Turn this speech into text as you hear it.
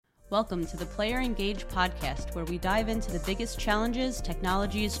Welcome to the Player Engage podcast, where we dive into the biggest challenges,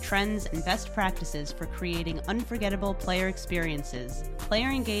 technologies, trends, and best practices for creating unforgettable player experiences. Player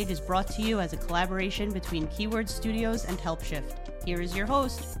Engage is brought to you as a collaboration between Keyword Studios and HelpShift. Here is your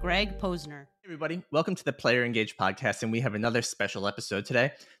host, Greg Posner. Hey everybody, welcome to the Player Engage podcast, and we have another special episode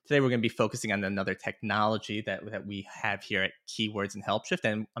today. Today we're going to be focusing on another technology that we have here at Keywords and HelpShift,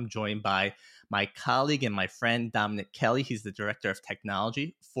 and I'm joined by my colleague and my friend, Dominick Kelly. He's the director of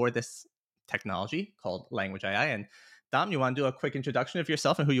technology for this technology called Language AI. And Dom, you want to do a quick introduction of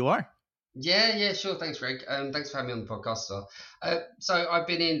yourself and who you are? Yeah, sure. Thanks, Greg. Thanks for having me on the podcast. So I've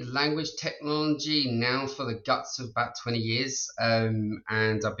been in language technology now for the guts of about 20 years, and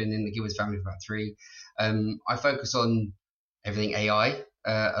I've been in the Keywords family for about 3. I focus on everything AI,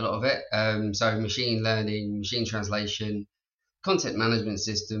 a lot of it. So machine learning, machine translation, content management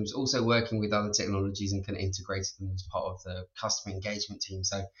systems, also working with other technologies and kind of integrating them as part of the customer engagement team.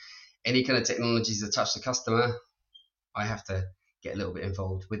 So any kind of technologies that touch the customer, I have to get a little bit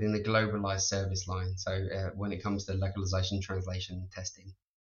involved within the globalized service line. So when it comes to localization, translation, and testing.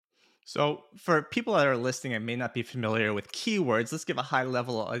 So for people that are listening and may not be familiar with keywords, let's give a high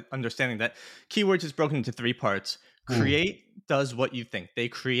level understanding that keywords is broken into 3 parts. Create does what you think. They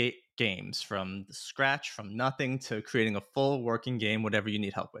create games from scratch, from nothing to creating a full working game, whatever you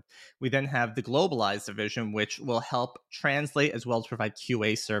need help with. We then have the globalized division, which will help translate as well as provide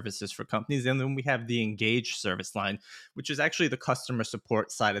QA services for companies. And then we have the engage service line, which is actually the customer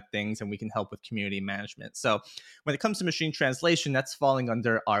support side of things, and we can help with community management. So when it comes to machine translation, that's falling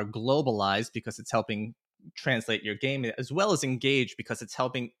under our globalized because it's helping translate your game, as well as engage because it's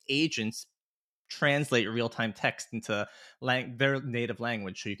helping agents translate real-time text into their native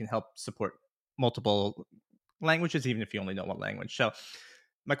language, so you can help support multiple languages, even if you only know one language. So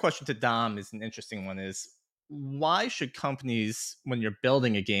my question to Dom is an interesting one, is why should companies, when you're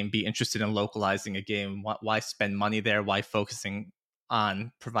building a game, be interested in localizing a game? Why spend money there? Why focusing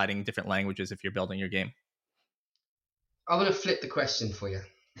on providing different languages if you're building your game? I want to flip the question for you.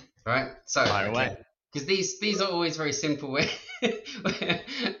 All right. So, Fire away. Because these are always very simple.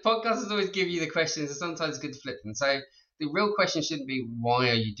 Podcasters always give you the questions, and sometimes it's good to flip them. So the real question shouldn't be why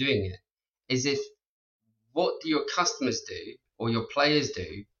are you doing it? Is if what do your customers do or your players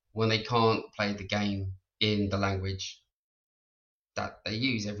do when they can't play the game in the language that they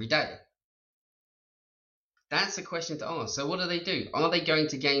use every day? That's a question to ask. So what do they do? Are they going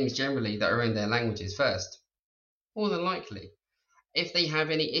to games generally that are in their languages first? More than likely. If they have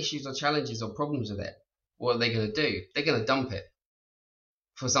any issues or challenges or problems with it, what are they going to do? They're going to dump it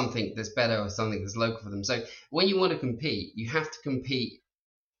for something that's better or something that's local for them. So when you want to compete, you have to compete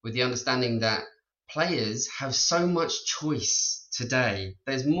with the understanding that players have so much choice today.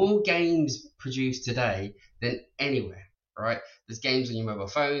 There's more games produced today than anywhere, right? There's games on your mobile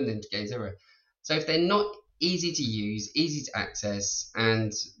phone, there's games everywhere. So if they're not easy to use, easy to access,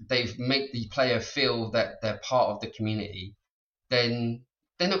 and they make the player feel that they're part of the community, then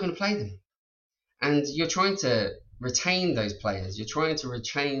they're not going to play them. And you're trying to retain those players. You're trying to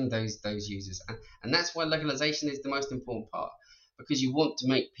retain those users. And that's why localization is the most important part, because you want to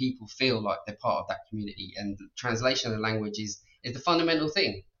make people feel like they're part of that community. And translation of the language is the fundamental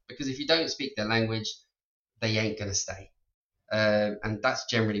thing, because if you don't speak their language, they ain't going to stay. And that's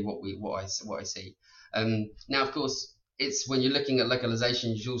generally what I see. Now, of course, it's when you're looking at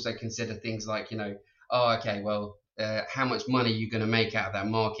localization, you should also consider things like, how much money you're going to make out of that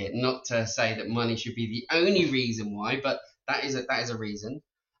market. Not to say that money should be the only reason why, but that is a reason.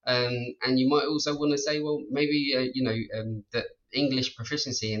 And you might also want to say, well, maybe that English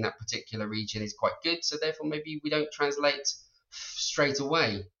proficiency in that particular region is quite good, so therefore maybe we don't translate straight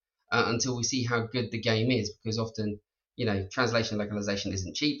away until we see how good the game is, because often translation localization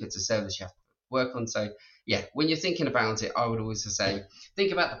isn't cheap. It's a service you have to work on. So yeah, when you're thinking about it, I would always say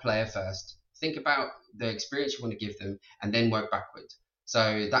think about the player first. Think about the experience you want to give them, and then work backwards.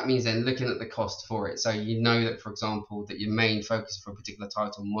 So that means then looking at the cost for it. So you know that, for example, that your main focus for a particular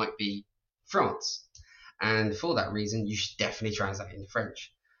title might be France. And for that reason, you should definitely translate into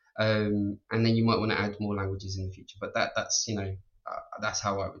French. And then you might want to add more languages in the future. But that's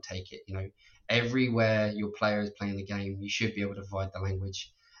how I would take it. Everywhere your player is playing the game, you should be able to provide the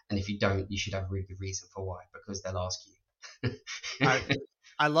language. And if you don't, you should have a really good reason for why, because they'll ask you.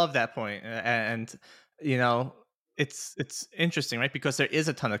 I love that point. And it's interesting, right? Because there is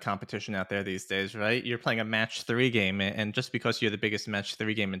a ton of competition out there these days, right? You're playing a match 3 game, and just because you're the biggest match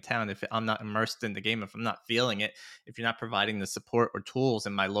 3 game in town, if I'm not immersed in the game, if I'm not feeling it, if you're not providing the support or tools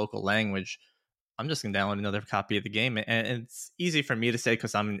in my local language, I'm just gonna download another copy of the game. And it's easy for me to say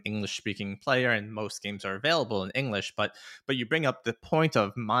because I'm an English speaking player and most games are available in English. But you bring up the point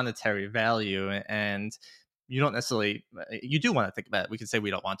of monetary value, and you don't necessarily, you do want to think about it. We could say we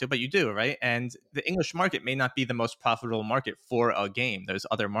don't want to, but you do, right? And the English market may not be the most profitable market for a game. There's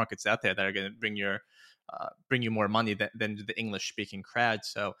other markets out there that are going to bring you more money than the English speaking crowd.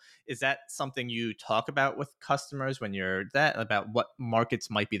 So is that something you talk about with customers when you're that about what markets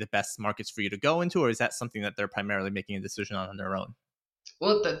might be the best markets for you to go into, or is that something that they're primarily making a decision on their own?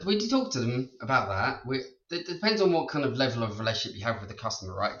 Well, we do talk to them about that. It depends on what kind of level of relationship you have with the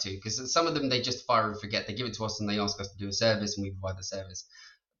customer, right? Too, because some of them they just fire and forget. They give it to us and they ask us to do a service, and we provide the service,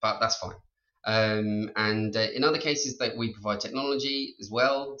 but that's fine. And in other cases, that we provide technology as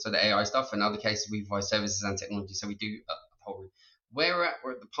well, so the AI stuff. In other cases, we provide services and technology. So we do a whole. Where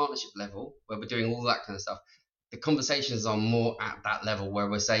we're at the partnership level, where we're doing all that kind of stuff. The conversations are more at that level where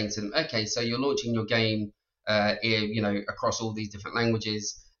we're saying to them, okay, so you're launching your game, across all these different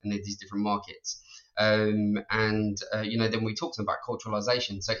languages and these different markets. Then we talk to them about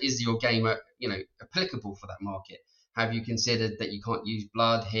culturalization. So is your game, applicable for that market? Have you considered that you can't use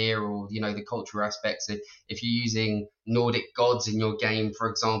blood here, or the cultural aspects? If you're using Nordic gods in your game, for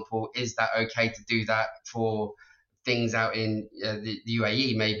example, is that okay to do that for things out in the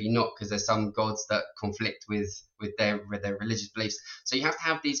UAE? Maybe not, because there's some gods that conflict with their religious beliefs. So you have to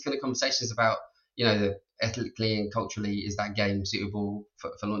have these kind of conversations about the ethically and culturally, is that game suitable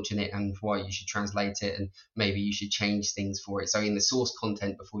for launching it, and why you should translate it, and maybe you should change things for it. So in the source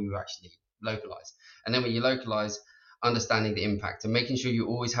content before you actually localize, and then when you localize, understanding the impact and making sure you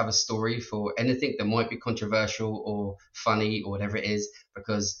always have a story for anything that might be controversial or funny or whatever it is,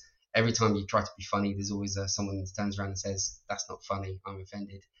 because every time you try to be funny, there's always someone that turns around and says, that's not funny, I'm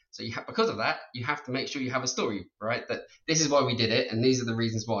offended. So because of that, you have to make sure you have a story, right? That this is why we did it, and these are the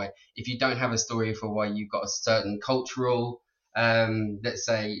reasons why. If you don't have a story for why you've got a certain cultural, let's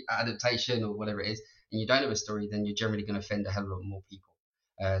say, adaptation or whatever it is, and you don't have a story, then you're generally going to offend a hell of a lot more people.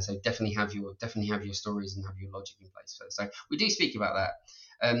 So definitely have your stories and have your logic in place first. So we do speak about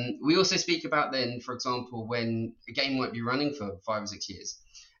that. We also speak about then, for example, when a game might be running for 5 or 6 years,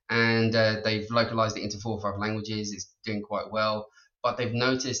 and they've localized it into 4 or 5 languages. It's doing quite well, but they've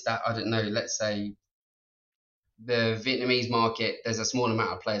noticed that, I don't know, let's say the Vietnamese market, there's a small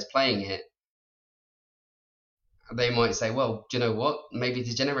amount of players playing it. They might say, well, do you know what? Maybe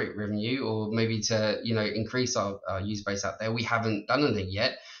to generate revenue, or maybe to increase our user base out there, we haven't done anything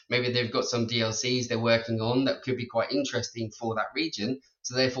yet. Maybe they've got some DLCs they're working on that could be quite interesting for that region.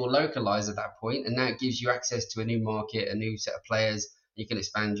 So therefore, localize at that point, and that gives you access to a new market, a new set of players. You can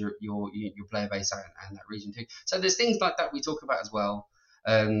expand your player base out and that region too. So there's things like that we talk about as well,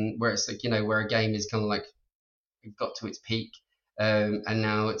 where it's like where a game is kind of like got to its peak. And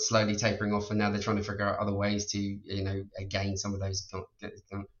now it's slowly tapering off, and now they're trying to figure out other ways to gain some of those,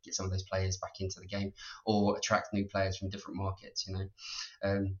 get some of those players back into the game, or attract new players from different markets.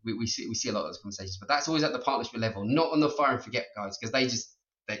 We see a lot of those conversations, but that's always at the partnership level, not on the fire and forget guys, because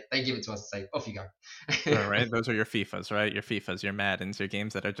they give it to us and say, off you go. Sure, right? Those are your FIFAs, right? Your FIFAs, your Maddens, your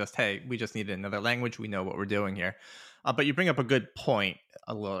games that are just, hey, we just need another language. We know what we're doing here. But you bring up a good point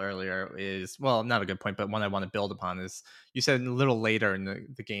a little earlier is, well, not a good point, but one I want to build upon is you said a little later in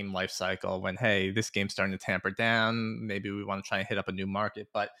the game life cycle when, hey, this game's starting to tamper down. Maybe we want to try and hit up a new market.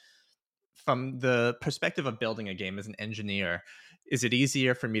 But from the perspective of building a game as an engineer, is it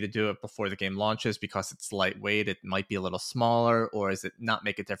easier for me to do it before the game launches because it's lightweight, it might be a little smaller, or is it not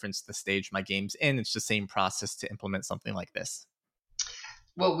make a difference the stage my game's in? It's the same process to implement something like this.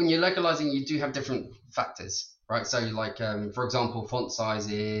 Well, when you're localizing, you do have different factors, right? So, like, for example, font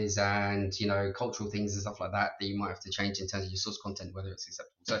sizes and cultural things and stuff like that you might have to change in terms of your source content, whether it's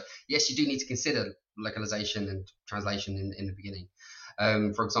acceptable. So, yes, you do need to consider localization and translation in the beginning.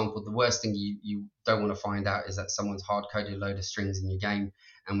 For example, the worst thing you don't want to find out is that someone's hard coded a load of strings in your game,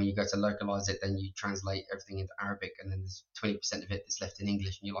 and when you go to localize it, then you translate everything into Arabic, and then there's 20% of it that's left in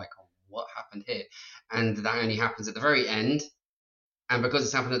English, and you're like, oh, what happened here? And that only happens at the very end. And because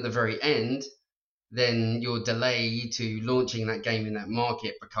it's happened at the very end, then your delay to launching that game in that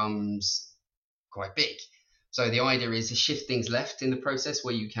market becomes quite big. So the idea is to shift things left in the process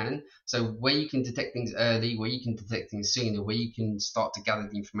where you can. So where you can detect things early, where you can detect things sooner, where you can start to gather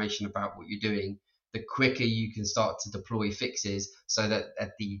the information about what you're doing, the quicker you can start to deploy fixes, so that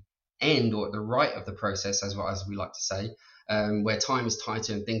at the end, or at the right of the process, as we like to say, where time is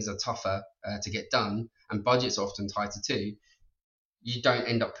tighter and things are tougher to get done, and budgets are often tighter too, you don't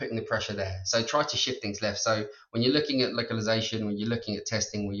end up putting the pressure there. So try to shift things left. So when you're looking at localization, when you're looking at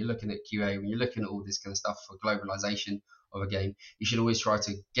testing, when you're looking at QA, when you're looking at all this kind of stuff for globalization of a game, you should always try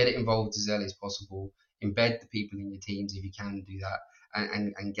to get it involved as early as possible, embed the people in your teams if you can do that,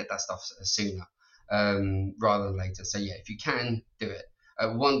 and get that stuff sooner rather than later. So yeah, if you can do it.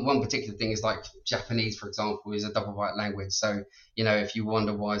 One particular thing is like Japanese, for example, is a double byte language. So if you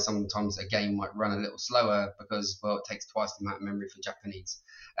wonder why sometimes a game might run a little slower because, well, it takes twice the amount of memory for Japanese,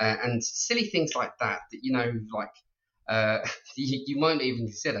 and silly things like that like you might not even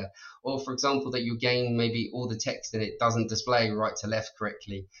consider. Or, for example, that your game, maybe all the text in it doesn't display right to left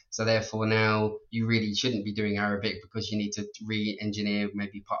correctly, so therefore now you really shouldn't be doing Arabic because you need to re-engineer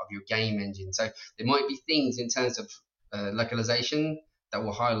maybe part of your game engine. So there might be things in terms of localization that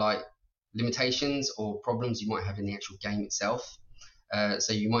will highlight limitations or problems you might have in the actual game itself.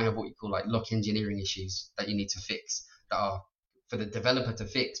 So you might have what you call like lock engineering issues that you need to fix, that are for the developer to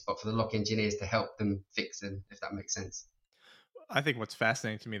fix, but for the lock engineers to help them fix them, if that makes sense. I think what's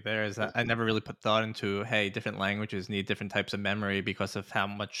fascinating to me there is that I never really put thought into, hey, different languages need different types of memory because of how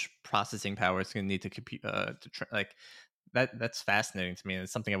much processing power it's going to need to compute. Like that's fascinating to me, and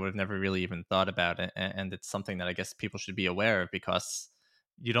it's something I would have never really even thought about. And it's something that I guess people should be aware of, because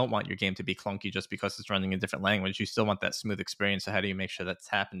you don't want your game to be clunky just because it's running in a different language. You still want that smooth experience. So how do you make sure that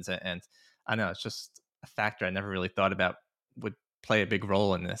happens? And I know it's just a factor I never really thought about would play a big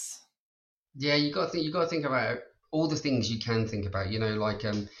role in this. Yeah, you got to think about all the things you can think about. Like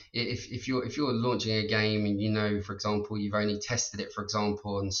if you're launching a game and for example, you've only tested it, for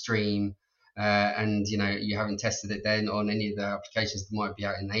example, on Stream, and you haven't tested it then on any of the applications that might be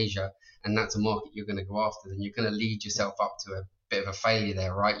out in Asia, and that's a market you're going to go after, then you're going to lead yourself up to a bit of a failure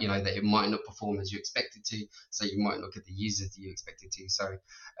there, right? That it might not perform as you expected to, so you might not get the users that you expected to. So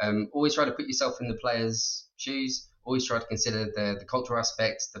always try to put yourself in the player's shoes. Always try to consider the cultural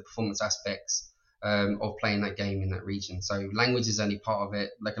aspects, the performance aspects of playing that game in that region. So language is only part of it,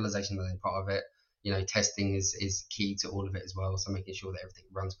 localization is only part of it. Testing is key to all of it as well. So making sure that everything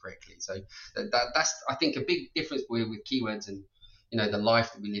runs correctly. So that's I think a big difference with keywords and the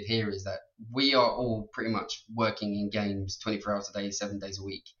life that we live here is that we are all pretty much working in games 24 hours a day, 7 days a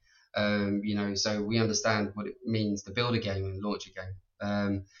week. So we understand what it means to build a game and launch a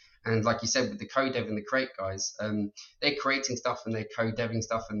game. And like you said, with the code dev and the create guys, they're creating stuff and they're code deving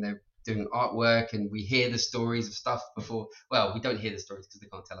stuff and they're doing artwork, and we hear the stories of stuff before. Well, we don't hear the stories because they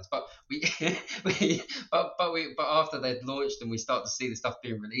can't tell us, but but after they've launched and we start to see the stuff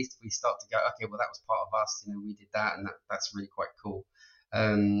being released, we start to go, okay, well that was part of us. We did that, and that's really quite cool.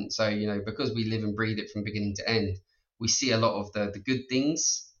 So because we live and breathe it from beginning to end, we see a lot of the good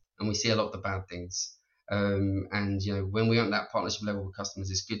things and we see a lot of the bad things. And when we're at that partnership level with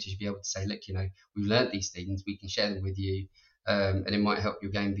customers, it's good to be able to say, look, we've learned these things, we can share them with you, and it might help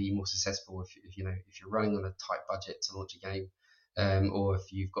your game be more successful if you're running on a tight budget to launch a game, or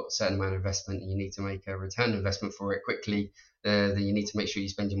if you've got a certain amount of investment and you need to make a return investment for it quickly, then you need to make sure you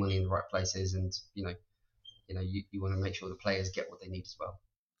spend your money in the right places, and you want to make sure the players get what they need as well.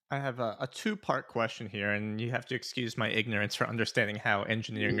 I have a two-part question here, and you have to excuse my ignorance for understanding how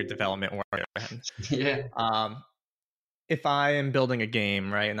engineering or development works. Yeah. If I am building a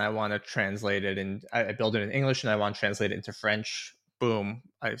game, right, and I want to translate it, and I build it in English and I want to translate it into French, boom,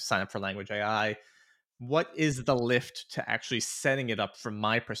 I sign up for Language AI. What is the lift to actually setting it up from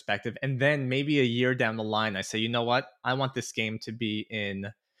my perspective? And then maybe a year down the line, I say, you know what? I want this game to be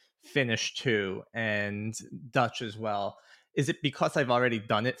in Finnish too and Dutch as well. Is it because I've already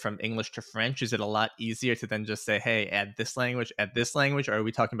done it from English to French? Is it a lot easier to then just say, hey, add this language, or are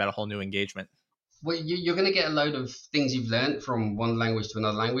we talking about a whole new engagement? Well, you're going to get a load of things you've learned from one language to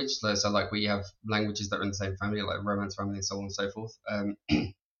another language. So like we have languages that are in the same family, like Romance family and so on and so forth,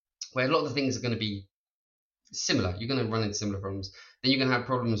 where a lot of the things are going to be similar. You're going to run into similar problems. Then you're going to have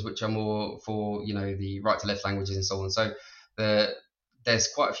problems which are more for the right to left languages and so on. So there's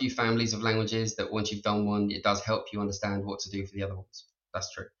quite a few families of languages that once you've done one, it does help you understand what to do for the other ones.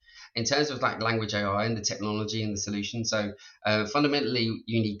 That's true. In terms of like language AI and the technology and the solution, so fundamentally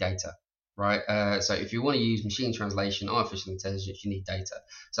you need data, right? So if you want to use machine translation, artificial intelligence, you need data.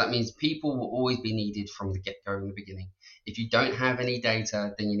 So that means people will always be needed from the get-go in the beginning. If you don't have any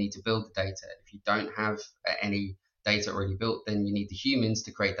data, then you need to build the data. If you don't have any data already built, then you need the humans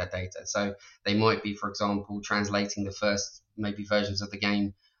to create that data. So they might be, for example, translating the first maybe versions of the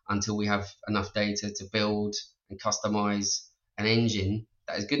game until we have enough data to build and customize an engine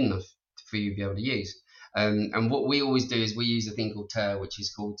that is good enough for you to be able to use. And what we always do is we use a thing called TER, which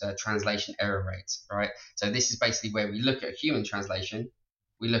is called translation error rate, right? So this is basically where we look at a human translation,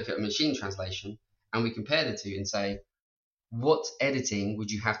 we look at a machine translation, and we compare the two and say, what editing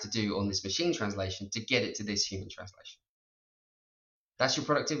would you have to do on this machine translation to get it to this human translation? That's your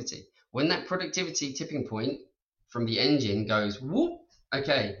productivity. When that productivity tipping point from the engine goes whoop,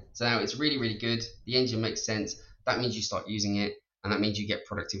 okay, so now it's really, really good. The engine makes sense. That means you start using it, and that means you get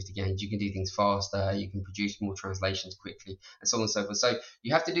productivity gains. You can do things faster. You can produce more translations quickly, and so on and so forth. So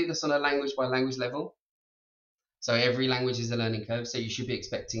you have to do this on a language by language level. So every language is a learning curve. So you should be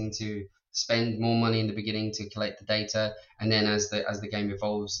expecting to spend more money in the beginning to collect the data, and then as the game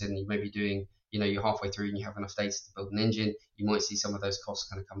evolves, and you may be doing, you're halfway through and you have enough data to build an engine, you might see some of those costs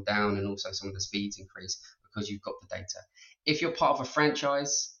kind of come down, and also some of the speeds increase because you've got the data. If you're part of a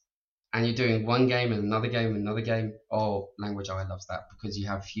franchise and you're doing one game and another game and another game, oh, language AI loves that because you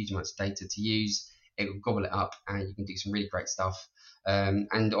have huge amounts of data to use. It will gobble it up, and you can do some really great stuff.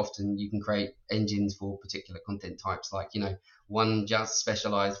 And often you can create engines for particular content types, like one just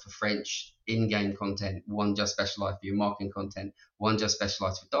specialized for French in-game content, one just specialized for your marketing content, one just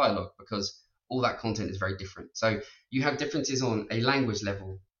specialized for dialogue, because all that content is very different. So you have differences on a language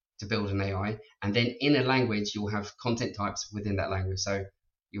level to build an AI, and then in a language you'll have content types within that language. So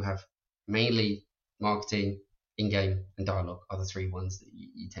you have mainly marketing, in-game, and dialogue are the three ones that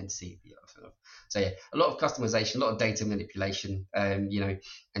you tend to see the often of. So yeah, a lot of customization, a lot of data manipulation, and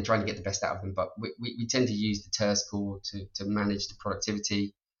trying to get the best out of them. But we tend to use the TERS core to manage the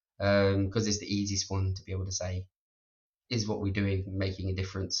productivity, because it's the easiest one to be able to say, is what we're doing making a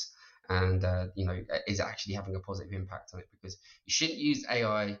difference, and is it actually having a positive impact on it? Because you shouldn't use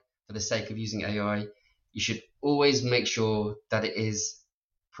AI for the sake of using AI. You should always make sure that it is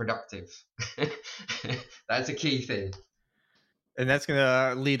productive. That's a key thing. And that's going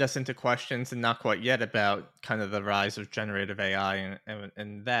to lead us into questions, and not quite yet, about kind of the rise of generative AI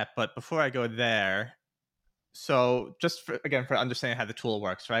and that. But before I go there, so just for understanding how the tool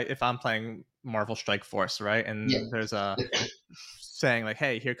works, right? If I'm playing Marvel Strike Force, right, and Yeah. there's a saying like,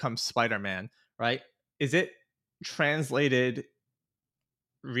 "Hey, here comes Spider-Man," right? Is it translated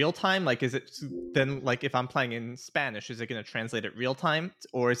real time? Like, is it then, like, if I'm playing in Spanish, is it going to translate it real time,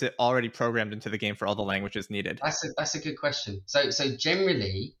 or is it already programmed into the game for all the languages needed? That's a good question. So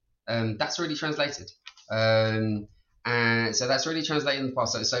generally, that's already translated. And so that's already translated in the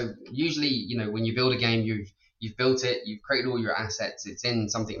past. So usually, when you build a game, you've built it, you've created all your assets. It's in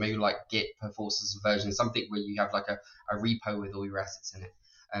something maybe like Git Perforce's version, something where you have like a repo with all your assets in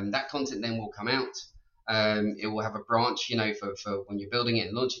it. That content then will come out. It will have a branch, for when you're building it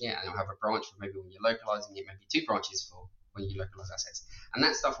and launching it, and it'll have a branch for maybe when you're localizing it, maybe two branches for when you localize assets. And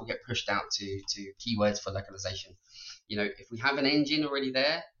that stuff will get pushed out to keywords for localization. If we have an engine already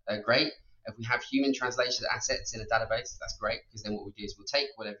there, great. If we have human translation assets in a database, that's great, because then what we do is we'll take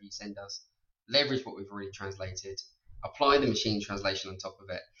whatever you send us, leverage what we've already translated, apply the machine translation on top of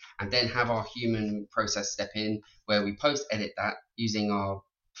it, and then have our human process step in, where we post edit that using our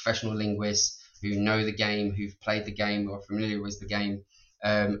professional linguists who know the game, who've played the game or are familiar with the game,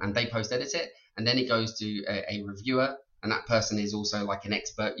 and they post edit it, and then it goes to a reviewer, and that person is also like an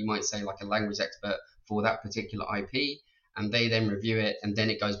expert, you might say, like a language expert for that particular IP, and they then review it, and then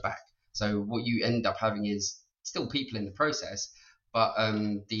it goes back. So what you end up having is still people in the process, but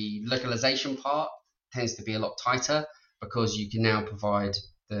the localization part tends to be a lot tighter, because you can now provide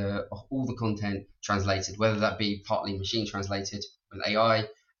all the content translated, whether that be partly machine translated with AI,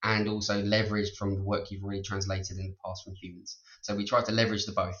 and also leveraged from the work you've already translated in the past from humans. So we try to leverage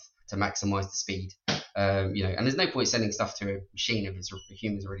the both to maximize the speed. And there's no point sending stuff to a machine if a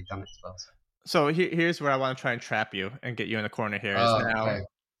human's already done it as well. So here's where I want to try and trap you and get you in a corner here. Is now, Okay.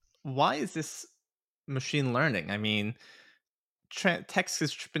 why is this machine learning? I mean, text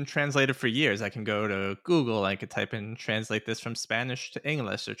has been translated for years. I can go to Google, I could type in translate this from Spanish to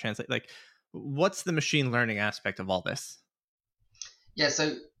English, or translate, like, what's the machine learning aspect of all this? Yeah,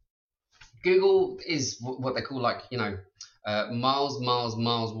 so Google is what they call, like, miles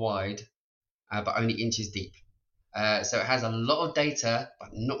wide, but only inches deep. So it has a lot of data, but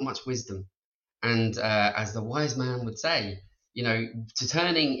not much wisdom. And as the wise man would say, to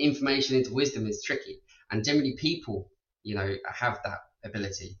turning information into wisdom is tricky. And generally people, have that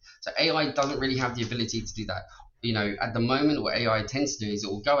ability. So AI doesn't really have the ability to do that. At the moment, what AI tends to do is it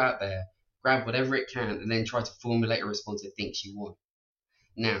will go out there, grab whatever it can, and then try to formulate a response it thinks you want.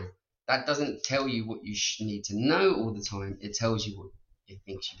 Now, that doesn't tell you what you need to know all the time. It tells you what it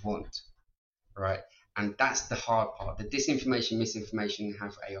thinks you want, right? And that's the hard part. The disinformation, misinformation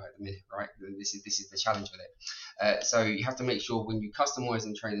have AI at the minute, right? And this is the challenge with it. So you have to make sure when you customize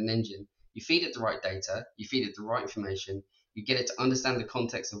and train an engine, you feed it the right data, you feed it the right information, you get it to understand the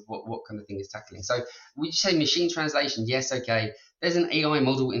context of what kind of thing it's tackling. So would you say machine translation? Yes, okay. There's an AI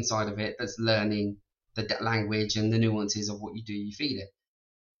model inside of it that's learning. the language and the nuances of what you feed it.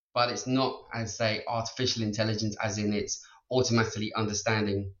 But it's not, as say, artificial intelligence, as in it's automatically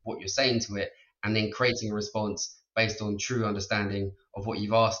understanding what you're saying to it and then creating a response based on true understanding of what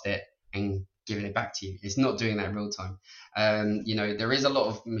you've asked it and giving it back to you. It's not doing that in real time. There is a lot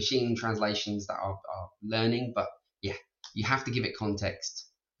of machine translations that are learning, but yeah, you have to give it context.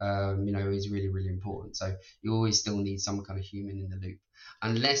 Is really, really important. So you always still need some kind of human in the loop,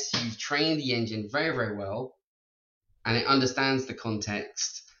 unless you've trained the engine very, very well and it understands the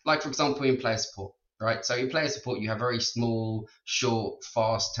context. Like, for example, in player support, right? So in player support, you have very small, short,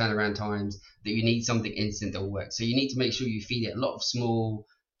 fast turnaround times that you need something instant that will work. So you need to make sure you feed it a lot of small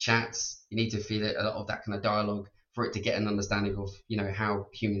chats. You need to feed it a lot of that kind of dialogue for it to get an understanding of, how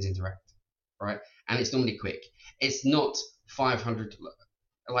humans interact, right? And it's normally quick. It's not 500,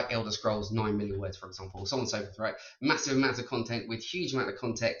 like Elder Scrolls, 9 million words, for example, or so on and so forth, right? Massive amounts of content with huge amount of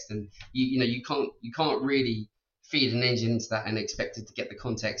context, and you can't really feed an engine into that and expect it to get the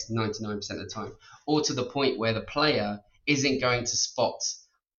context 99% of the time, or to the point where the player isn't going to spot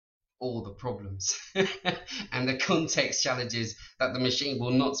all the problems and the context challenges that the machine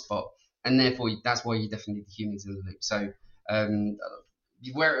will not spot, and therefore that's why you definitely need the humans in the loop. So um,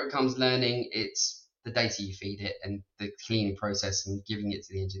 where it becomes learning, it's the data you feed it and the cleaning process and giving it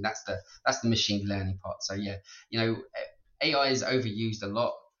to the engine. That's the machine learning part. So yeah, AI is overused a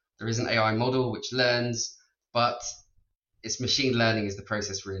lot. There is an AI model which learns, but it's machine learning is the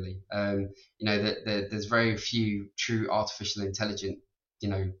process really. There's very few true artificial intelligent,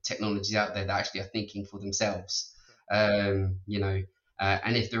 technologies out there that actually are thinking for themselves. And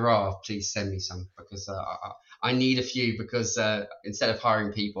if there are, please send me some, because I need a few, because instead of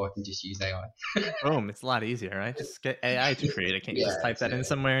hiring people, I can just use AI. Boom, it's a lot easier, right? Just get AI to create it. Can't you just type Yes, that in yeah.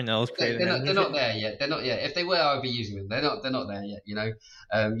 somewhere and it'll create an They're engine for not you? there yet. They're not yet. If they were, I'd be using them. They're not there yet.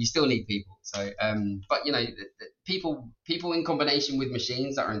 You still need people. So, but people in combination with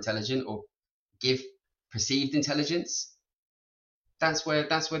machines that are intelligent or give perceived intelligence, that's where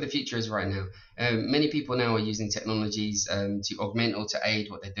the future is right now. Many people now are using technologies to augment or to aid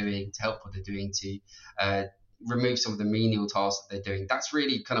what they're doing, to help what they're doing, to uh, remove some of the menial tasks that they're doing. That's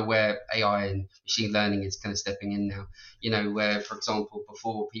really kind of where AI and machine learning is kind of stepping in now. Where, for example,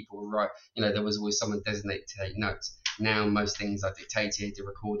 before people were there was always someone designated to take notes. Now most things are dictated, they're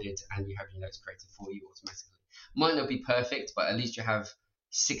recorded, and you have your notes created for you automatically. Might not be perfect, but at least you have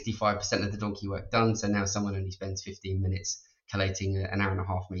 65% of the donkey work done. So now someone only spends 15 minutes collating an hour and a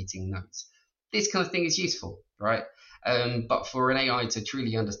half meeting notes. This kind of thing is useful, right? But for an AI to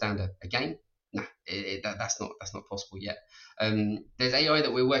truly understand a game, no, that's not possible yet. There's AI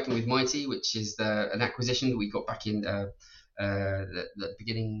that we're working with Mighty, which is an acquisition that we got back in the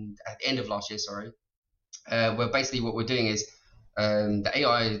beginning at the end of last year. Sorry, where basically what we're doing is the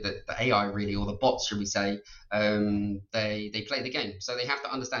AI really, or the bots, should we say, they play the game. So they have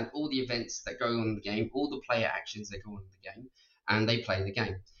to understand all the events that go on in the game, all the player actions that go on in the game, and they play the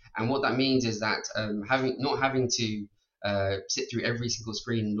game. And what that means is that not having to sit through every single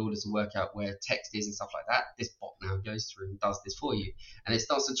screen in order to work out where text is and stuff like that. This bot now goes through and does this for you, and it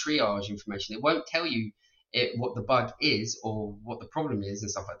starts to triage information. It won't tell you what the bug is or what the problem is and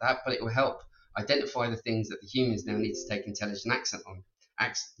stuff like that, but it will help identify the things that the humans now need to take intelligent action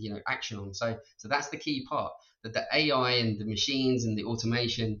on. So that's the key part, that the AI and the machines and the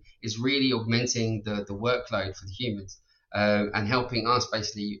automation is really augmenting the workload for the humans, and helping us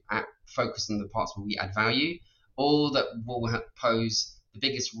basically focus on the parts where we add value, or that will pose the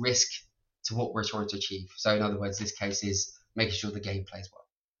biggest risk to what we're trying to achieve. So in other words, this case is making sure the game plays well,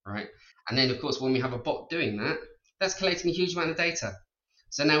 right? And then of course, when we have a bot doing that, that's collecting a huge amount of data.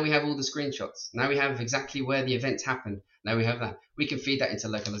 So now we have all the screenshots. Now we have exactly where the events happened. Now we have that. We can feed that into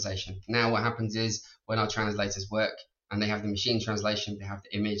localization. Now what happens is, when our translators work and they have the machine translation, they have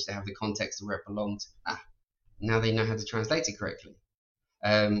the image, they have the context of where it belongs. Now they know how to translate it correctly.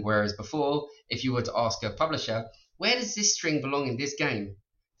 Whereas before, if you were to ask a publisher, where does this string belong in this game?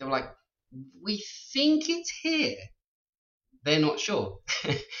 They were like, we think it's here. They're not sure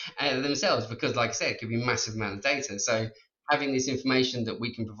themselves, because, like I said, it could be a massive amount of data. So having this information that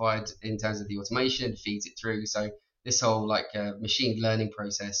we can provide in terms of the automation feeds it through. So this whole machine learning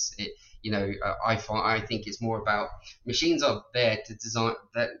process, I think it's more about, machines are there to design,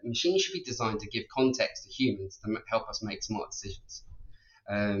 that machines should be designed to give context to humans to help us make smart decisions.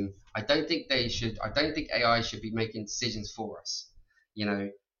 I don't think AI should be making decisions for us.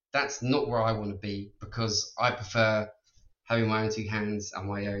 That's not where I want to be, because I prefer having my own two hands and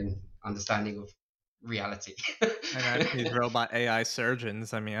my own understanding of reality. And these robot AI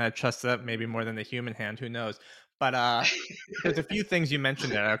surgeons, I mean, I trust that maybe more than the human hand. Who knows? But there's a few things you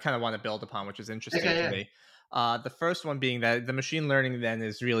mentioned there I kind of want to build upon, which is interesting Okay, to yeah. me. The first one being that the machine learning then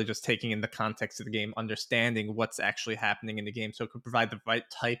is really just taking in the context of the game, understanding what's actually happening in the game, so it could provide the right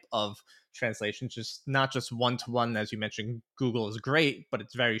type of translation, just not just one to one. As you mentioned, Google is great, but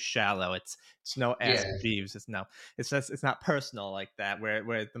it's very shallow. It's no Ask Yeah, Jeeves. It's just it's not personal like that,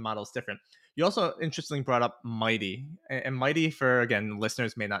 where the model is different. You also interestingly brought up Mighty, and Mighty, for again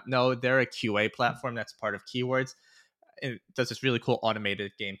listeners may not know, they're a QA platform that's part of Keywords. It does this really cool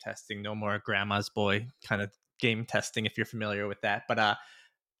automated game testing. No more grandma's boy kind of game testing, if you're familiar with that. But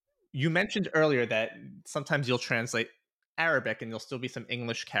you mentioned earlier that sometimes you'll translate Arabic and there'll still be some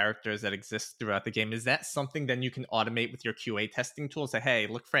English characters that exist throughout the game. Is that something then you can automate with your QA testing tool? Say, hey,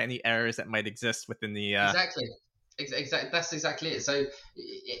 look for any errors that might exist within the. exactly. Exactly. That's exactly it. So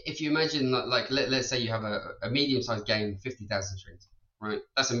if you imagine like let's say you have a medium-sized game, 50,000 strings, right?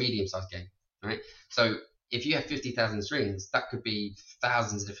 That's a medium-sized game, right? So if you have 50,000 strings, that could be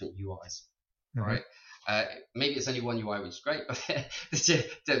thousands of different UIs, Mhm. right? Maybe it's only one UI, which is great, but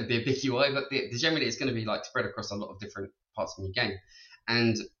that would be a big UI. But generally, it's going to be like spread across a lot of different parts of your game,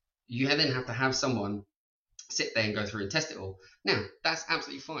 and you then have to have someone sit there and go through and test it all. Now, that's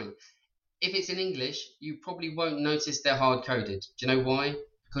absolutely fine. If it's in English, you probably won't notice they're hard coded. Do you know why?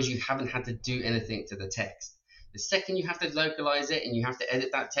 Because you haven't had to do anything to the text. The second you have to localize it and you have to edit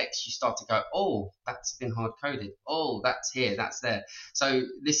that text, you start to go, oh, that's been hard coded. Oh, that's here, that's there. So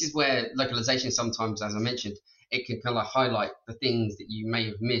this is where localization sometimes, as I mentioned, it can kind of highlight the things that you may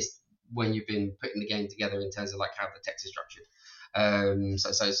have missed when you've been putting the game together in terms of like how the text is structured.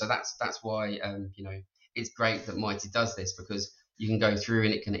 So that's why it's great that Mighty does this, because you can go through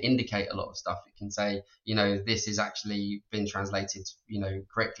and it can indicate a lot of stuff. It can say, this has actually been translated,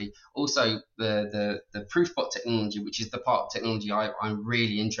 correctly. Also, the Proofbot technology, which is the part of technology I'm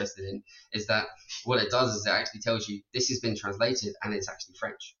really interested in, is that what it does is it actually tells you this has been translated and it's actually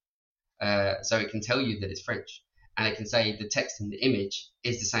French. So it can tell you that it's French, and it can say the text in the image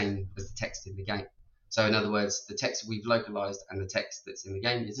is the same as the text in the game. So in other words, the text we've localized and the text that's in the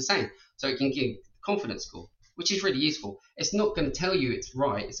game is the same. So it can give confidence score, which is really useful. It's not going to tell you it's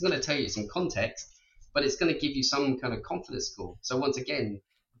right. It's going to tell you it's in context, but it's going to give you some kind of confidence score. So once again,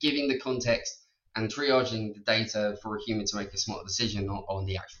 giving the context and triaging the data for a human to make a smart decision on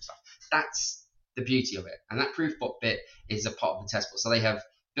the actual stuff. That's the beauty of it. And that Proofbot bit is a part of the test bot. So they have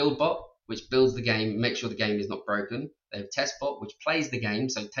BuildBot, which builds the game, makes sure the game is not broken. They have TestBot, which plays the game,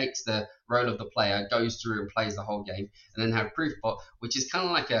 so takes the role of the player, goes through and plays the whole game. And then have Proofbot, which is kind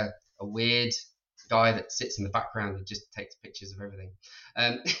of like a weird guy that sits in the background and just takes pictures of everything.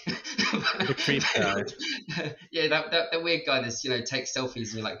 The creep guy. Yeah, that weird guy that's takes selfies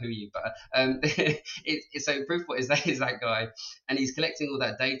and you're like, who are you? But so Proofbot is that guy, and he's collecting all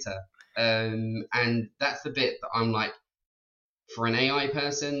that data, and that's the bit that I'm like, for an AI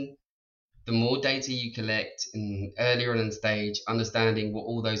person, the more data you collect and earlier on in the stage, understanding what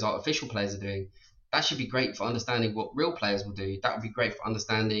all those artificial players are doing, that should be great for understanding what real players will do. That would be great for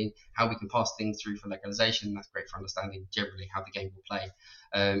understanding how we can pass things through for localization. That's great for understanding generally how the game will play.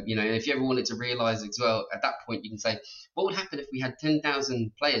 If you ever wanted to realize as well, at that point, you can say, what would happen if we had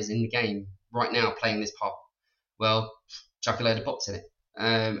 10,000 players in the game right now playing this part? Well, chuck a load of bots in it,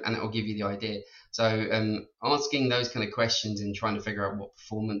 and it will give you the idea. So asking those kind of questions and trying to figure out what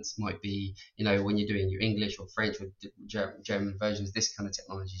performance might be, when you're doing your English or French or German versions, this kind of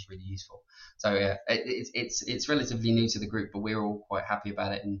technology is really useful. So it's relatively new to the group, but we're all quite happy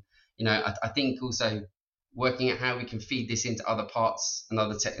about it. And I think also working out how we can feed this into other parts and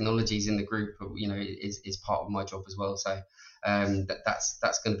other technologies in the group, is part of my job as well. So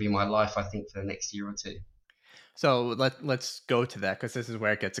that's going to be my life, I think, for the next year or two. So let's go to that, because this is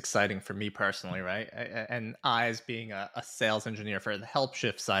where it gets exciting for me personally, right? And I, as being a sales engineer for the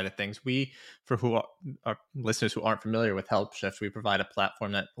HelpShift side of things, for who are listeners who aren't familiar with HelpShift, we provide a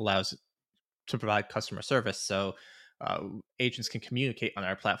platform that allows to provide customer service. So agents can communicate on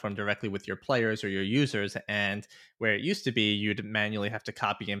our platform directly with your players or your users. And where it used to be, you'd manually have to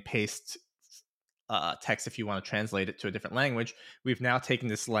copy and paste text if you want to translate it to a different language. We've now taken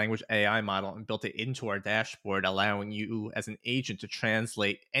this language AI model and built it into our dashboard, allowing you as an agent to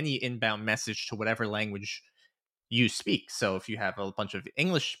translate any inbound message to whatever language you speak. So if you have a bunch of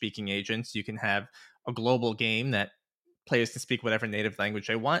English speaking agents, you can have a global game that players can speak whatever native language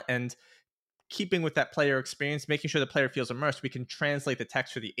they want. And keeping with that player experience, making sure the player feels immersed, we can translate the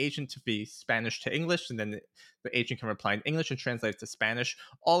text for the agent to be Spanish to English, and then the agent can reply in English and translate it to Spanish,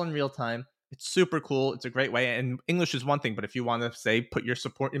 all in real time. It's super cool. It's a great way. And English is one thing, but if you want to, say, put your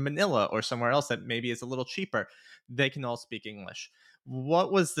support in Manila or somewhere else that maybe is a little cheaper, they can all speak English.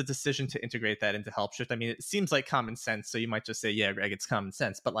 What was the decision to integrate that into HelpShift? I mean, it seems like common sense, so you might just say, yeah, Greg, it's common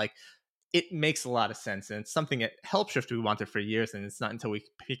sense, but like it makes a lot of sense. And it's something at HelpShift we wanted for years. And it's not until we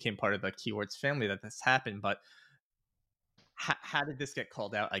became part of the Keywords family that this happened. But how did this get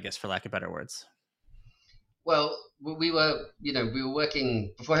called out, I guess, for lack of better words? Well, we were, we were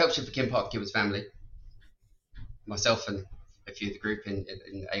working before HelpShift became part of Keywords family. Myself and a few of the group in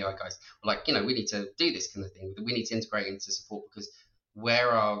AI guys were like, we need to do this kind of thing. We need to integrate into support because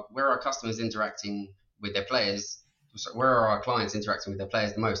where are customers interacting with their players? Where are our clients interacting with their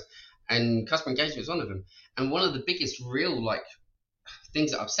players the most? And customer engagement is one of them. And one of the biggest real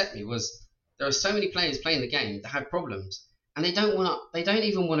things that upset me was there are so many players playing the game that have problems, and they don't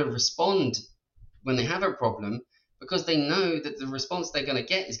even want to respond when they have a problem because they know that the response they're going to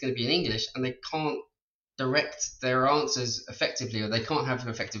get is going to be in English, and they can't direct their answers effectively, or they can't have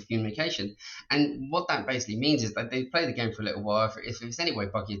effective communication. And what that basically means is that they play the game for a little while. If it's any way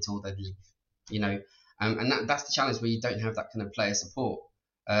buggy at all, they leave. And that's the challenge where you don't have that kind of player support.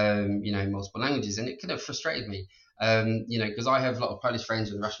 In multiple languages, and it kind of frustrated me. Because I have a lot of Polish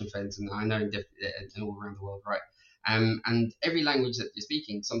friends and Russian friends, and I know in all around the world, right? And every language that you're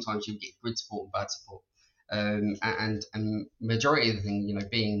speaking, sometimes you get good support and bad support. And majority of the thing,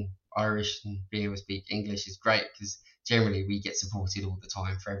 being Irish and being able to speak English is great because generally we get supported all the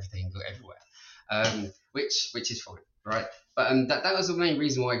time for everything everywhere, which is fine, right? But that was the main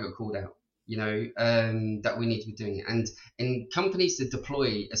reason why I got called out. That we need to be doing it. And in companies to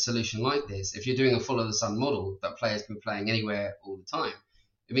deploy a solution like this, if you're doing a follow the sun model that players can be playing anywhere all the time,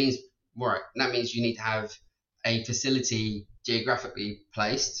 it means that means you need to have a facility geographically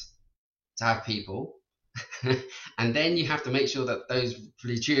placed to have people. And then you have to make sure that those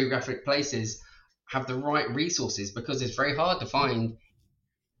geographic places have the right resources, because it's very hard to find,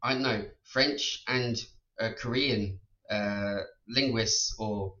 I don't know, French and Korean linguists,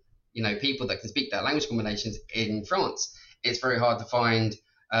 or people that can speak that language combinations in France. It's very hard to find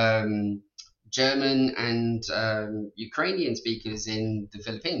German and Ukrainian speakers in the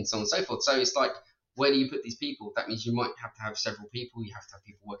Philippines, so on and so forth. So it's like, where do you put these people? That means you might have to have several people. You have to have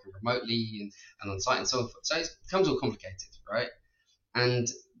people working remotely and on site and so forth. So it becomes all complicated, right? And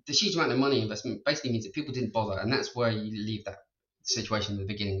the huge amount of money investment basically means that people didn't bother, and that's where you leave that situation in the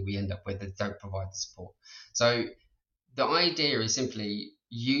beginning. We end up where they don't provide the support. So the idea is simply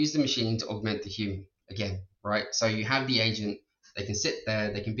use the machine to augment the human again, right? So you have the agent, they can sit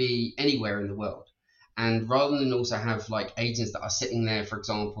there, they can be anywhere in the world. And rather than also have like agents that are sitting there, for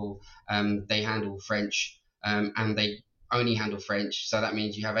example, they handle French and they only handle French. So that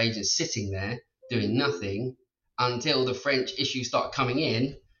means you have agents sitting there doing nothing until the French issues start coming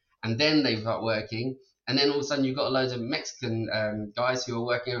in, and then they start working. And then all of a sudden you've got loads of Mexican guys who are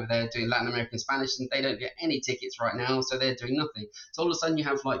working over there doing Latin American Spanish, and they don't get any tickets right now, so they're doing nothing. So all of a sudden you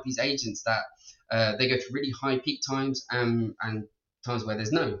have like these agents that they go through really high peak times and times where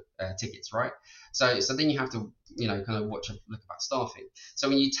there's no tickets, right? So then you have to kind of look about staffing. So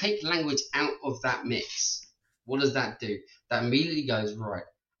when you take language out of that mix, what does that do? That immediately goes, right,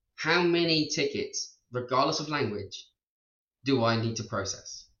 how many tickets, regardless of language, do I need to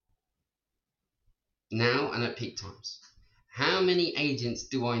process now and at peak times? How many agents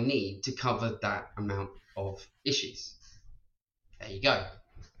do I need to cover that amount of issues? There you go.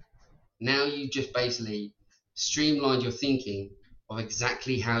 Now you just basically streamlined your thinking of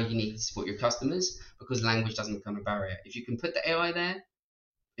exactly how you need to support your customers, because language doesn't become a barrier. If you can put the AI there,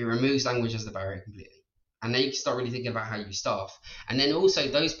 it removes language as the barrier completely. And then you can start really thinking about how you staff. And then also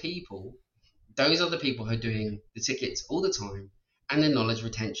those are the people who are doing the tickets all the time, and the knowledge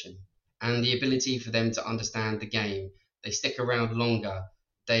retention and the ability for them to understand the game. They stick around longer.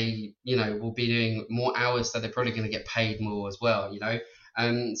 They, will be doing more hours, so they're probably going to get paid more as well,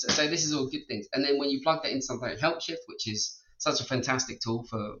 so this is all good things. And then when you plug that into something like HelpShift, which is such a fantastic tool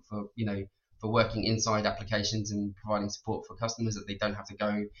for working inside applications and providing support for customers, that they don't have to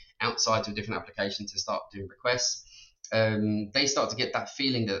go outside to a different application to start doing requests. They start to get that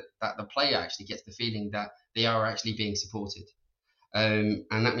feeling that the player actually gets the feeling that they are actually being supported. And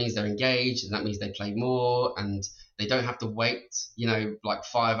that means they're engaged, and that means they play more, and they don't have to wait, like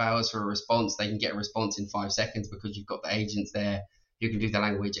 5 hours for a response. They can get a response in 5 seconds because you've got the agents there who can do the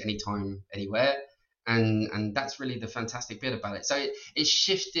language anytime, anywhere. And that's really the fantastic bit about it. So it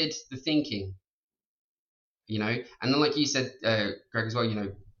shifted the thinking, and then like you said, Greg, as well,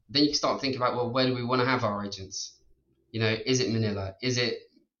 then you can start thinking about, well, where do we want to have our agents? Is it Manila? Is it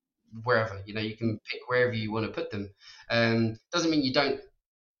wherever? You can pick wherever you want to put them. Doesn't mean you don't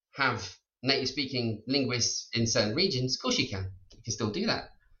have native speaking linguists in certain regions. Of course you can still do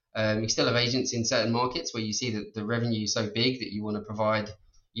that. You still have agents in certain markets where you see that the revenue is so big that you want to provide,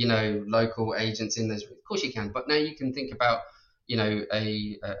 local agents in those. Of course you can, but now you can think about,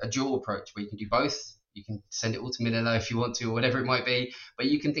 a dual approach where you can do both. You can send it all to Manila if you want to, or whatever it might be. But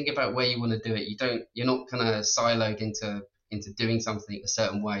you can think about where you want to do it. You're not kind of siloed into doing something a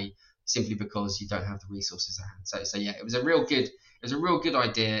certain way simply because you don't have the resources at hand. So yeah, it was a real good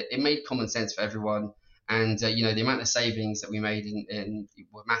idea. It made common sense for everyone. And the amount of savings that we made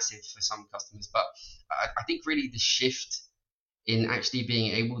were massive for some customers. But I think really the shift in actually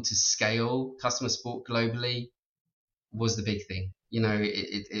being able to scale customer support globally was the big thing.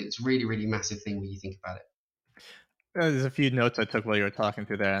 It's really, really massive thing when you think about it. There's a few notes I took while you were talking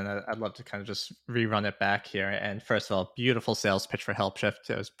through there, and I'd love to kind of just rerun it back here. And first of all, beautiful sales pitch for HelpShift.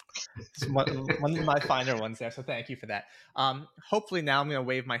 It was one of my finer ones there, so thank you for that. Hopefully now I'm going to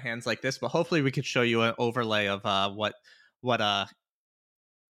wave my hands like this, but hopefully we could show you an overlay of what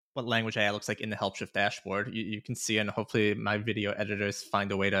language AI looks like in the HelpShift dashboard. You can see, and hopefully my video editors find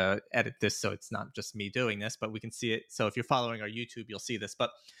a way to edit this so it's not just me doing this, but we can see it. So if you're following our YouTube, you'll see this.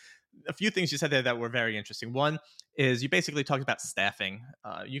 But a few things you said there that were very interesting. One is you basically talked about staffing.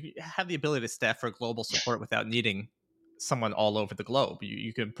 You have the ability to staff for global support without needing someone all over the globe.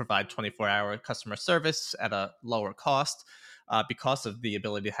 You can provide 24-hour customer service at a lower cost because of the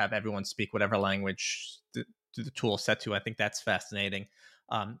ability to have everyone speak whatever language the tool is set to. I think that's fascinating.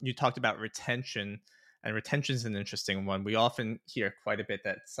 You talked about retention, and retention is an interesting one. We often hear quite a bit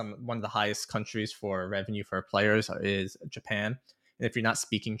that one of the highest countries for revenue for players is Japan. And if you're not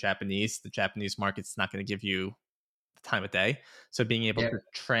speaking Japanese, the Japanese market's not going to give you the time of day. So being able to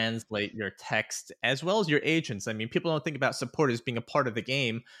translate your text as well as your agents. I mean, people don't think about support as being a part of the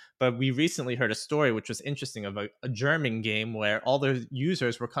game, but we recently heard a story which was interesting of a German game where all the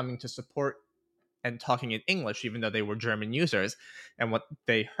users were coming to support and talking in English, even though they were German users. And what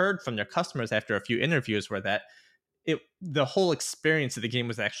they heard from their customers after a few interviews were that the whole experience of the game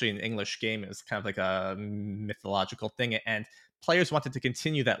was actually an English game. It was kind of like a mythological thing, and players wanted to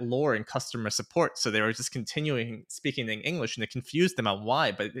continue that lore in customer support, so they were just continuing speaking in English, and it confused them on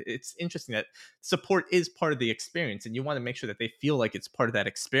why. But it's interesting that support is part of the experience, and you want to make sure that they feel like it's part of that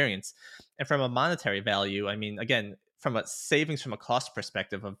experience. And from a monetary value, I mean, again, from a savings from a cost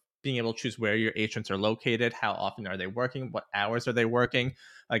perspective of being able to choose where your agents are located, how often are they working, what hours are they working.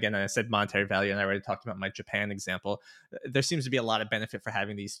 Again, I said monetary value, and I already talked about my Japan example. There seems to be a lot of benefit for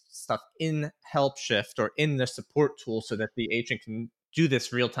having these stuff in HelpShift or in the support tool so that the agent can do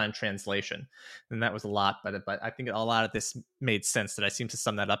this real-time translation. And that was a lot, but I think a lot of this made sense. Did I seem to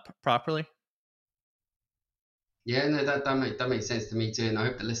sum that up properly? Yeah, no, that makes sense to me too, and I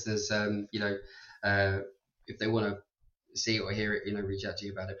hope the listeners, if they want to see it or hear it, reach out to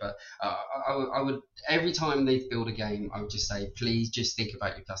you about it. But I would, every time they build a game, I would just say, please just think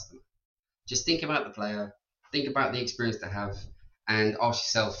about your customer. Just think about the player, think about the experience they have, and ask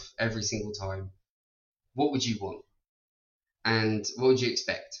yourself every single time, what would you want? And what would you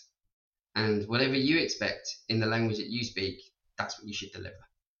expect? And whatever you expect in the language that you speak, that's what you should deliver.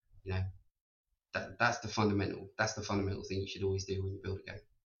 That's the fundamental thing you should always do when you build a game.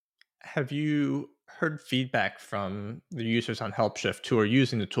 Have you heard feedback from the users on HelpShift who are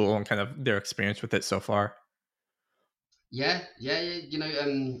using the tool and kind of their experience with it so far? Yeah.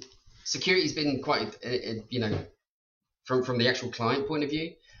 Security's been quite, from the actual client point of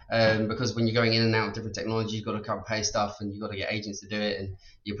view, because when you're going in and out of different technologies, you've got to cut and paste stuff, and you've got to get agents to do it, and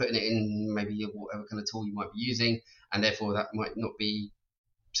you're putting it in maybe whatever kind of tool you might be using, and therefore that might not be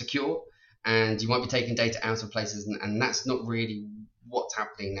secure, and you might be taking data out of places, and that's not really what's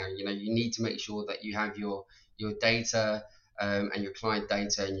happening now. You need to make sure that you have your data and your client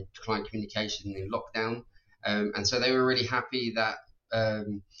data and your client communication in lockdown, and so they were really happy that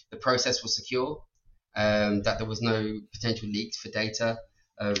the process was secure, that there was no potential leaks for data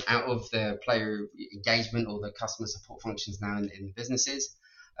out of the player engagement or the customer support functions now in businesses,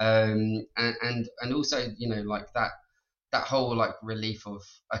 and also like that whole like relief of,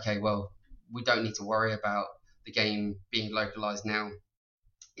 okay, well, we don't need to worry about the game being localized now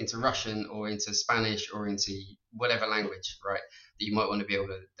into Russian or into Spanish or into whatever language, right, that you might want to be able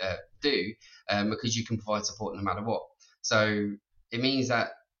to do, because you can provide support no matter what. So it means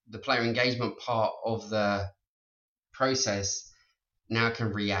that the player engagement part of the process now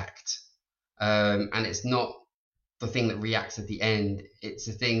can react, and it's not the thing that reacts at the end. It's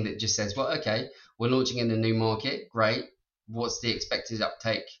the thing that just says, well, okay, we're launching in a new market, great, what's the expected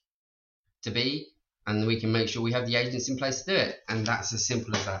uptake to be, and we can make sure we have the agents in place to do it. And that's as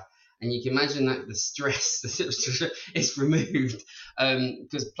simple as that. And you can imagine that the stress is removed,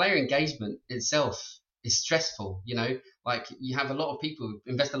 because player engagement itself is stressful. Like you have a lot of people who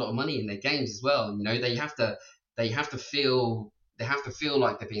invest a lot of money in their games as well. They have to feel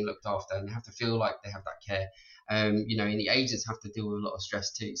like they're being looked after, and they have to feel like they have that care. And the agents have to deal with a lot of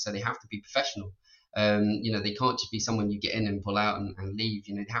stress too, so they have to be professional. They can't just be someone you get in and pull out and leave.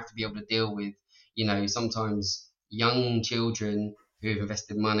 They have to be able to deal with, sometimes young children who've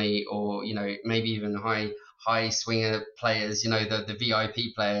invested money, or maybe even high swinger players, the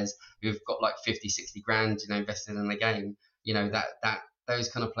VIP players who've got like 50, 60 grand, invested in the game. That those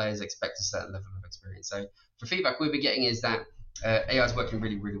kind of players expect a certain level of experience. So for feedback we've been getting is that AI is working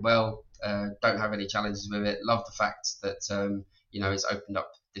really, really well. Don't have any challenges with it. Love the fact that it's opened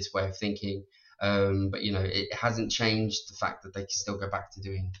up this way of thinking. But it hasn't changed the fact that they can still go back to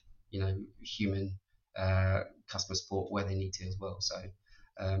doing human customer support where they need to as well. So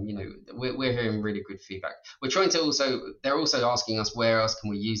we're hearing really good feedback. We're trying to they're also asking us where else can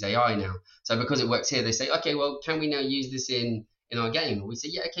we use AI now. So because it works here, they say, okay, well, can we now use this in our game? And we say,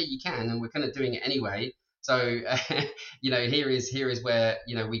 yeah, okay, you can, and we're kind of doing it anyway. So here is where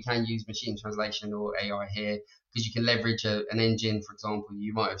we can use machine translation or AI here, because you can leverage an engine. For example,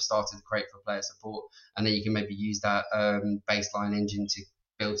 you might have started to create for player support, and then you can maybe use that baseline engine to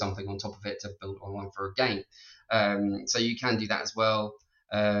build something on top of it to build online for a game. So you can do that as well.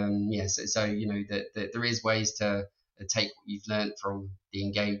 So that there is ways to take what you've learned from the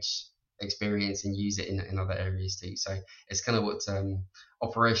Engage experience and use it in other areas too. So it's kind of what's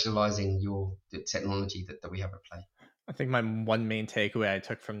operationalizing the technology that we have at play. I think my one main takeaway I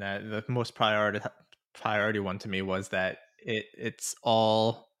took from that, the most priority one to me, was that it's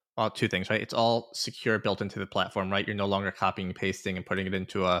all two things, right? It's all secure, built into the platform, right? You're no longer copying and pasting and putting it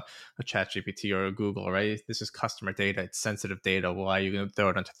into a ChatGPT or a Google, right? This is customer data. It's sensitive data. Why are you going to throw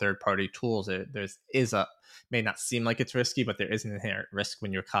it onto third-party tools? May not seem like it's risky, but there is an inherent risk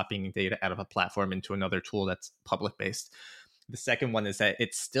when you're copying data out of a platform into another tool that's public-based. The second one is that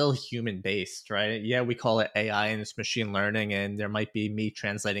it's still human-based, right? Yeah, we call it AI and it's machine learning, and there might be me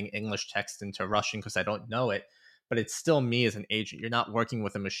translating English text into Russian because I don't know it, but it's still me as an agent. You're not working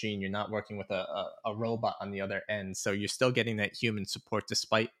with a machine. You're not working with a robot on the other end. So you're still getting that human support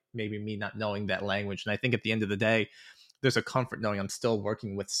despite maybe me not knowing that language. And I think at the end of the day, there's a comfort knowing I'm still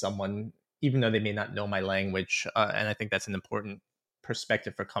working with someone, even though they may not know my language. And I think that's an important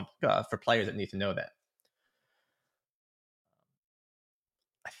perspective for players that need to know that.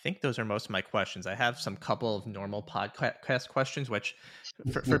 I think those are most of my questions. I have some couple of normal podcast questions, which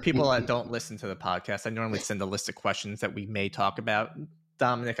for people that don't listen to the podcast, I normally send a list of questions that we may talk about.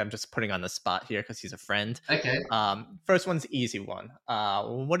 Dominic, I'm just putting on the spot here because he's a friend. Okay. First one's an easy one.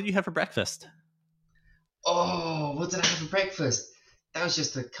 What did you have for breakfast? Oh, what did I have for breakfast? That was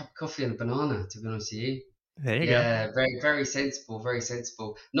just a cup of coffee and a banana, to be honest with you. There you go. Yeah, very, very sensible, very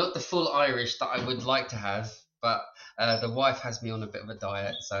sensible. Not the full Irish that I would like to have, but the wife has me on a bit of a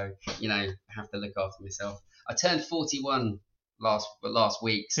diet, so I have to look after myself. I turned 41 last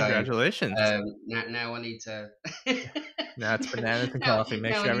week, so congratulations. Now I need to. Now it's bananas and coffee.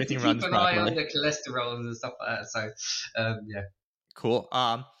 Make sure everything runs properly. Keep an eye on the cholesterol and stuff like that. So yeah. Cool.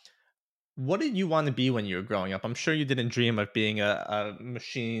 What did you want to be when you were growing up? I'm sure you didn't dream of being a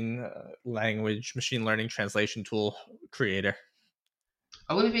machine learning translation tool creator.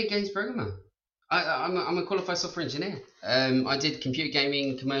 I want to be a games programmer. I'm a qualified software engineer. I did computer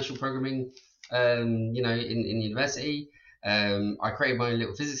gaming, commercial programming, in university. I created my own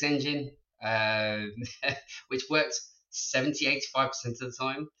little physics engine, which worked 70-85% of the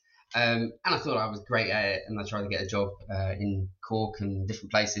time. And I thought I was great at it, and I tried to get a job in Cork and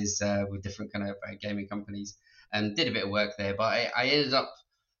different places with different kind of gaming companies, and did a bit of work there. But I ended up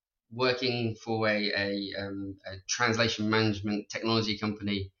working for a translation management technology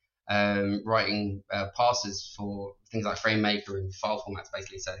company, writing parsers for things like FrameMaker and file formats,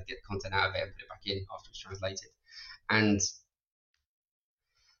 basically, so to get content out of it and put it back in after it's translated. And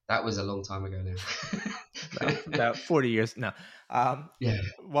that was a long time ago now. about 40 years now. Yeah.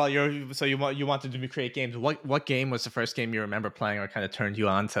 Well, you wanted to create games. What game was the first game you remember playing, or kind of turned you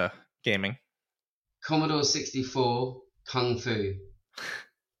on to gaming? Commodore 64 Kung Fu.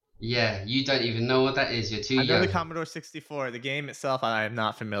 Yeah, you don't even know what that is. You're too young. I know the Commodore 64. The game itself, I am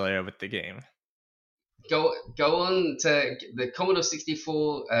not familiar with the game. Go on to the Commodore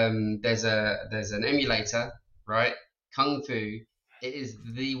 64. There's an emulator, right? Kung Fu. It is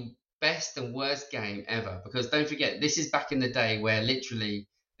the best and worst game ever, because don't forget, this is back in the day where literally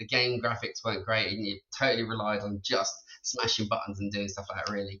the game graphics weren't great and you totally relied on just smashing buttons and doing stuff like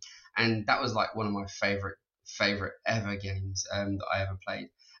that, really. And that was like one of my favorite ever games that I ever played.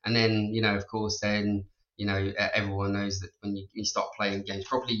 And then, of course, then, everyone knows that when you start playing games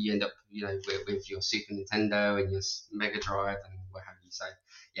properly, you end up, with your Super Nintendo and your Mega Drive and what have you. So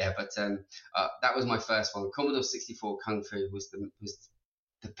yeah, but that was my first one. Commodore 64 Kung Fu was the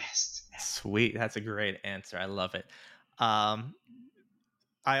best ever. Sweet. That's a great answer. I love it. Um,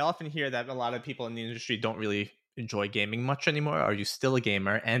 I often hear that a lot of people in the industry don't really enjoy gaming much anymore. Are you still a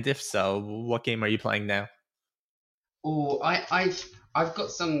gamer? And if so, what game are you playing now? Oh, I've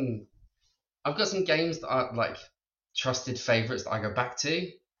got some games that are like trusted favorites that I go back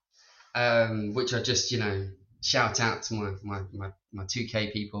to, which are just, shout out to my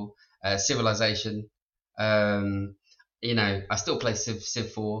 2K people. Civilization. I still play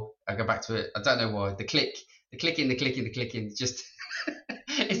Civ 4. I go back to it. I don't know why. The clicking, just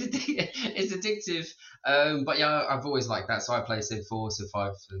it's addictive. But yeah, I've always liked that. So I play Civ 4, Civ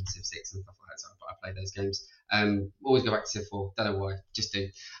 5, and Civ 6 and stuff like that. So I play those games. Always go back to Civ 4. Don't know why. Just do.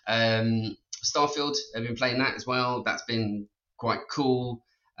 Starfield. I've been playing that as well. That's been quite cool.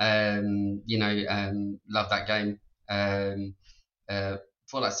 Love that game.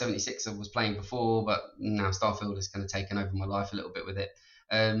 Fallout 76 I was playing before, but now Starfield has kind of taken over my life a little bit with it.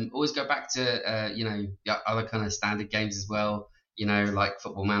 Always go back to other kind of standard games as well, like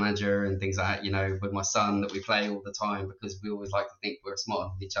Football Manager and things like that, with my son that we play all the time because we always like to think we're smarter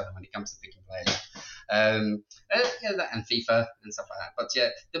than each other when it comes to picking players. That and FIFA and stuff like that. But yeah,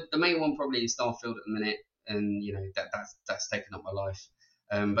 the main one probably is Starfield at the minute, and that's taken up my life.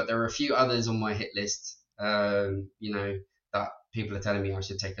 But there are a few others on my hit list, that people are telling me I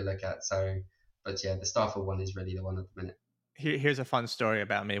should take a look at. So, but yeah, the Starfield one is really the one at the minute. Here's a fun story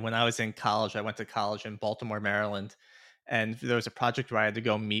about me. When I was in college, I went to college in Baltimore, Maryland, and there was a project where I had to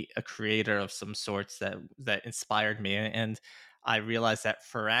go meet a creator of some sorts that inspired me. And I realized that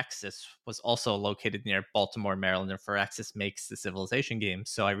Firaxis was also located near Baltimore, Maryland, and Firaxis makes the Civilization games.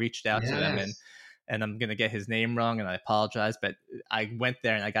 So I reached out to them, and Yes. I'm gonna get his name wrong, and I apologize, but I went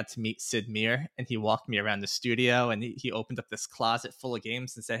there and I got to meet Sid Meier, and he walked me around the studio, and he opened up this closet full of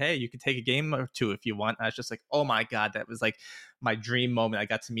games and said, "Hey, you can take a game or two if you want." And I was just like, "Oh my god, that was like my dream moment." I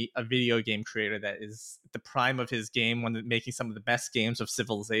got to meet a video game creator that is the prime of his game, one that making some of the best games of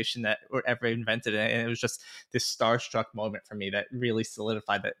Civilization that were ever invented, and it was just this starstruck moment for me that really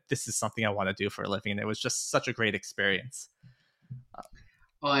solidified that this is something I want to do for a living, and it was just such a great experience.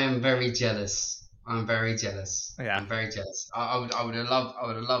 I am very jealous. I'm very jealous. Yeah. I'm very jealous. I would have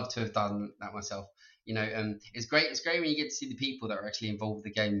loved to have done that myself. It's great. It's great when you get to see the people that are actually involved with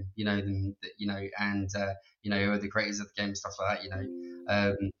the game. And who are the creators of the game, stuff like that.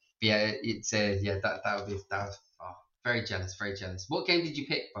 But yeah, it's that would be that. Very jealous. Very jealous. What game did you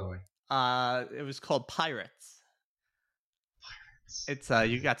pick, by the way? It was called Pirates. It's you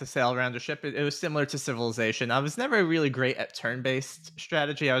Okay. got to sail around a ship. It was similar to Civilization. I was never really great at turn-based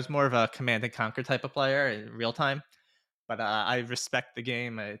strategy. I was more of a command and conquer type of player in real time. But I respect the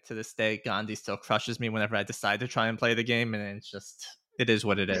game. To this day, Gandhi still crushes me whenever I decide to try and play the game, and it is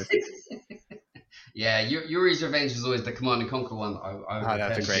what it is. Yeah, Yuri's Revenge was always the Command and Conquer one. I Oh, that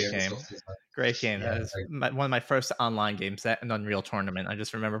was a heard great the game. sources. Great game. Yeah, That was one of my first online games. That an Unreal Tournament. I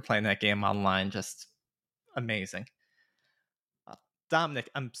just remember playing that game online. Just amazing. Uh, Dominic,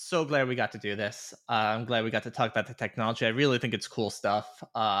 I'm so glad we got to do this. I'm glad we got to talk about the technology. I really think it's cool stuff.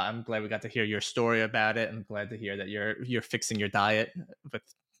 I'm glad we got to hear your story about it. I'm glad to hear that you're fixing your diet with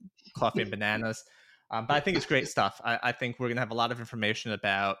coffee and bananas. But I think it's great stuff. I think we're gonna have a lot of information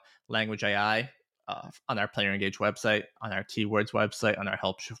about language AI on our Player Engage website, on our T-Words website, on our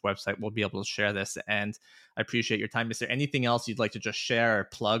Help Shift website. We'll be able to share this, and I appreciate your time. Is there anything else you'd like to just share or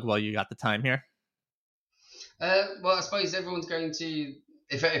plug while you got the time here? Well, I suppose everyone's going to,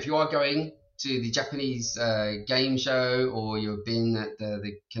 if you are going to the Japanese game show or you've been at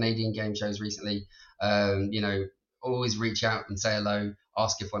the Canadian game shows recently, always reach out and say hello.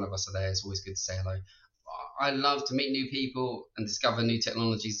 Ask if one of us are there. It's always good to say hello. I love to meet new people and discover new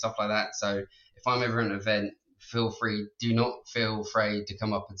technologies, stuff like that. So if I'm ever at an event, feel free. Do not feel afraid to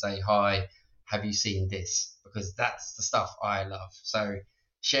come up and say hi. Have you seen this? Because that's the stuff I love. So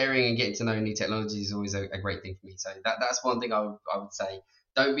sharing and getting to know new technology is always a great thing for me. So that's one thing I would say.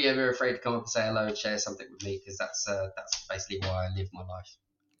 Don't be ever afraid to come up and say hello and share something with me because that's basically why I live my life.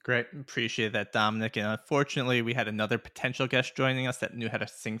 Great. Appreciate that, Dominic. And unfortunately, we had another potential guest joining us that knew how to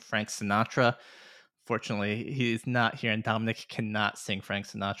sing Frank Sinatra. Fortunately, he's not here, and Dominic cannot sing Frank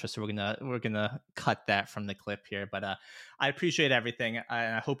Sinatra, so we're gonna cut that from the clip here. But I appreciate everything.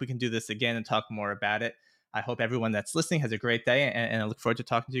 I hope we can do this again and talk more about it. I hope everyone that's listening has a great day, and I look forward to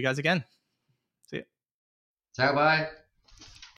talking to you guys again. See you. Ciao, bye.